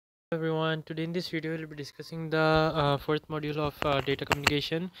Everyone, today in this video we'll be discussing the fourth module of data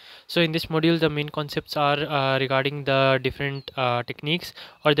communication. So in this module the main concepts are regarding the different techniques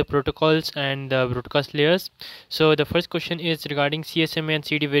or the protocols and the broadcast layers. So the first question is regarding CSMA and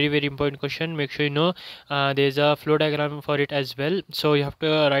CD. Very important question. Make sure you know there's a flow diagram for it as well, so you have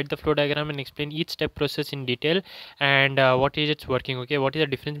to write the flow diagram and explain each step process in detail and what is it's working. Okay, what is the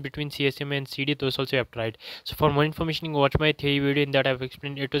difference between CSMA and CD, those also you have to write. So for more information you can watch my theory video in that I've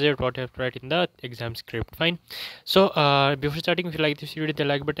explained A to Z what I have to write in the exam script. Fine. So before starting, if you like this video, hit the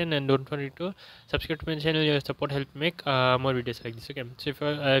like button and don't forget to subscribe to my channel. Your support help make more videos like this. Okay, so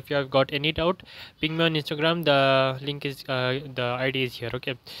if you have got any doubt, ping me on Instagram. The link is the ID is here.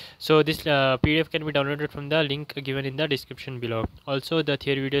 Okay, so this PDF can be downloaded from the link given in the description below. Also the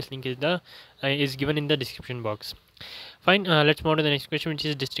theory videos link is given in the description box. Fine, let's move on to the next question, which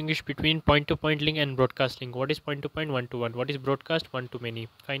is distinguish between point-to-point link and broadcast link. What is point-to-point? One-to-one. What is broadcast? One-to-many.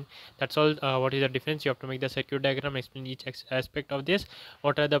 Fine, that's all. What is the difference? You have to make the circuit diagram, explain each aspect of this.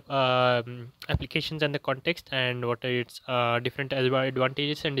 What are the applications and the context, and what are its different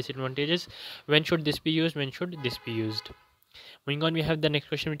advantages and disadvantages? When should this be used? When should this be used? Moving on, we have the next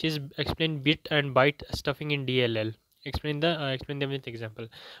question, which is explain bit and byte stuffing in DLL. Explain them with example.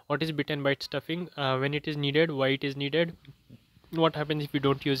 What is bit and byte stuffing? When it is needed, why it is needed, what happens if you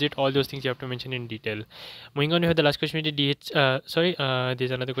don't use it, all those things you have to mention in detail. Moving on, we have the last question, which is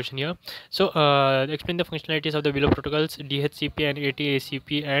there's another question here. So explain the functionalities of the below protocols: DHCP and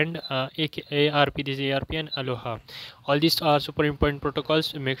ATACP and ARP. This is ARP and ALOHA. All these are super important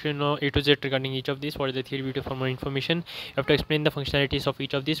protocols. Make sure you know A to Z regarding each of these. For the theory video, for more information, you have to explain the functionalities of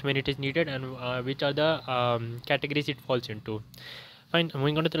each of these, when it is needed, and which are the categories it falls into. Fine.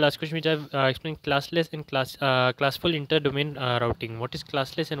 Moving on to the last question, which I've explained: classless and classful interdomain routing. What is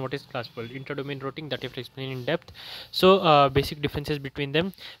classless and what is classful? Interdomain routing, that you have to explain in depth. So basic differences between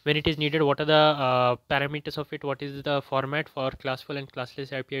them. When it is needed, what are the parameters of it? What is the format for classful and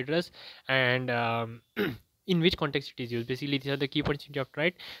classless IP address, and in which context it is used. Basically, these are the key points you have to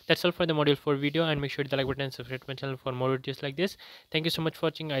write. That's all for the module 4 video, and make sure to hit the like button and subscribe to my channel for more videos like this. Thank you so much for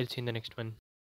watching. I'll see you in the next one.